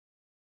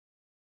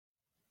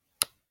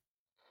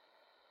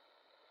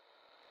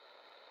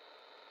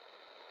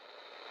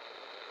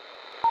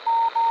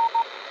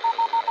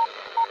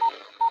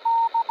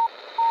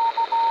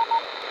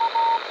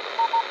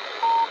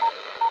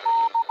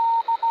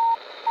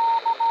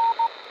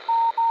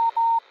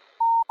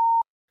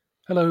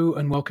Hello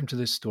and welcome to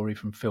this story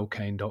from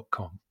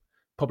philkane.com,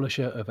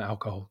 publisher of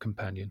Alcohol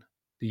Companion,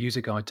 the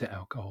user guide to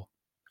alcohol.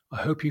 I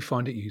hope you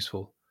find it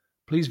useful.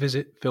 Please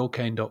visit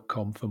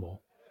philkane.com for more.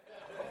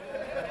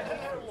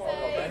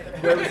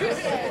 Where was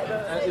this?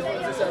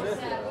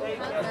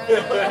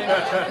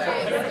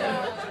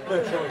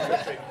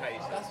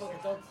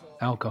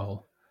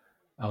 Alcohol,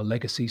 our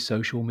legacy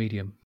social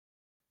medium.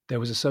 There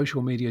was a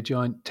social media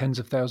giant tens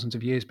of thousands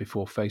of years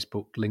before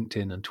Facebook,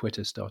 LinkedIn, and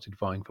Twitter started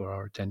vying for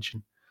our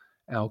attention.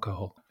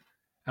 Alcohol.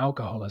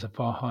 Alcohol has a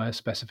far higher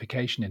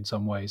specification in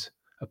some ways.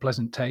 A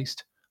pleasant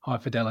taste, high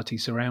fidelity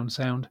surround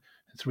sound,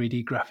 and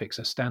 3D graphics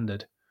are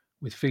standard,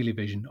 with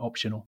Feelyvision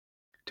optional.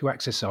 To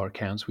access our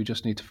accounts, we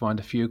just need to find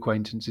a few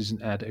acquaintances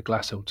and add a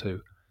glass or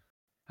two.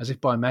 As if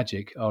by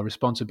magic, our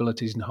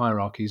responsibilities and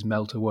hierarchies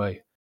melt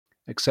away.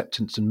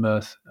 Acceptance and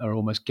mirth are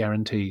almost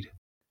guaranteed.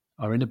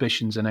 Our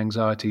inhibitions and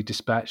anxiety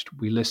dispatched,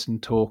 we listen,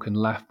 talk, and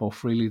laugh more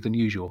freely than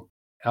usual.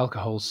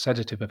 Alcohol's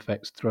sedative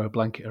effects throw a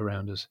blanket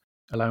around us,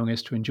 allowing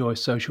us to enjoy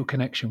social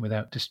connection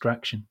without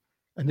distraction.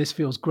 And this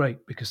feels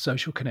great because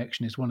social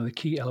connection is one of the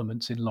key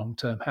elements in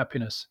long-term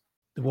happiness.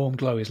 The warm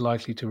glow is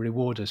likely to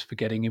reward us for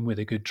getting in with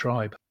a good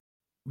tribe.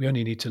 We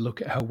only need to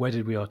look at how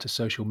wedded we are to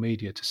social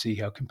media to see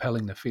how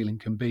compelling the feeling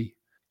can be.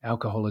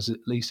 Alcohol is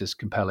at least as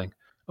compelling,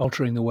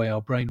 altering the way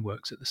our brain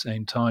works at the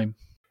same time.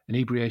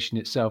 Inebriation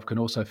itself can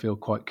also feel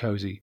quite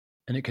cozy,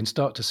 and it can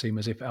start to seem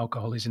as if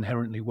alcohol is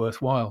inherently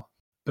worthwhile.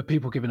 But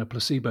people given a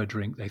placebo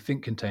drink they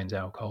think contains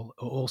alcohol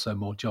are also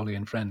more jolly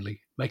and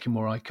friendly, making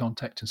more eye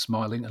contact and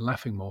smiling and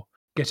laughing more.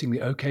 Getting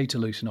the okay to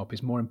loosen up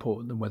is more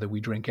important than whether we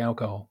drink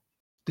alcohol.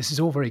 This is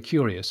all very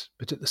curious,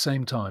 but at the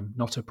same time,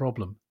 not a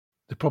problem.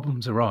 The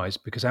problems arise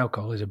because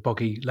alcohol is a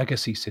boggy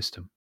legacy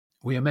system.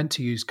 We are meant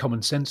to use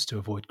common sense to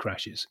avoid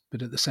crashes,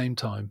 but at the same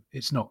time,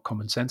 it's not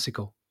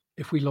commonsensical.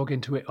 If we log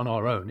into it on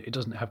our own, it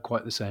doesn't have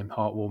quite the same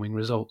heartwarming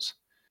results.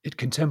 It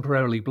can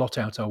temporarily blot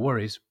out our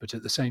worries, but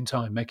at the same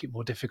time make it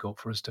more difficult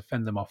for us to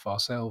fend them off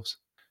ourselves.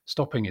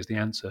 Stopping is the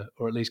answer,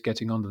 or at least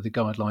getting under the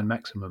guideline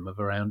maximum of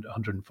around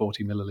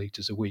 140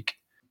 millilitres a week.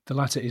 The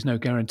latter is no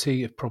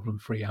guarantee of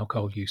problem-free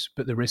alcohol use,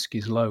 but the risk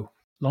is low.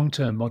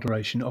 Long-term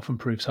moderation often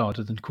proves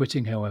harder than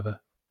quitting, however.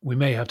 We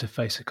may have to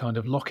face a kind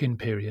of lock-in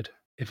period.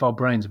 If our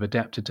brains have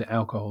adapted to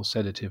alcohol's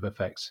sedative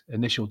effects,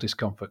 initial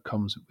discomfort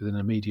comes with an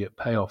immediate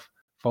payoff,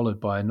 followed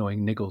by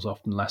annoying niggles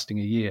often lasting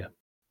a year.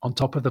 On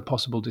top of the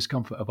possible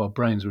discomfort of our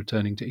brains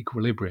returning to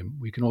equilibrium,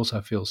 we can also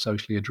feel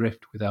socially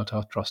adrift without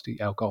our trusty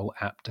alcohol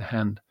app to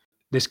hand.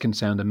 This can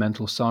sound a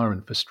mental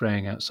siren for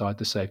straying outside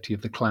the safety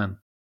of the clan.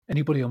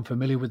 Anybody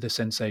unfamiliar with the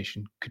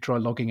sensation could try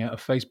logging out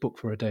of Facebook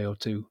for a day or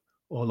two,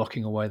 or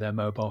locking away their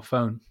mobile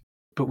phone.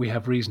 But we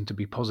have reason to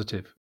be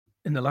positive.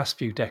 In the last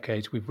few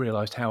decades, we've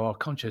realised how our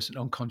conscious and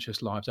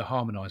unconscious lives are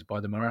harmonised by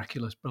the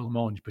miraculous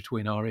blancmange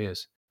between our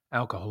ears.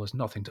 Alcohol has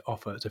nothing to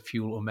offer as a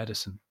fuel or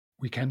medicine.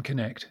 We can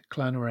connect,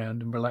 clown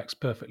around, and relax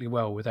perfectly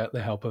well without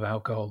the help of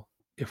alcohol,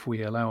 if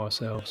we allow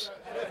ourselves.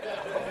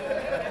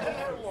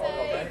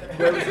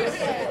 Where was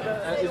this?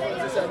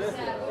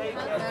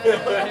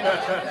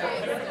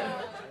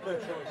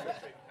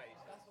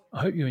 I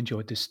hope you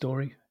enjoyed this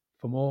story.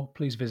 For more,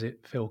 please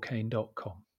visit philkane.com.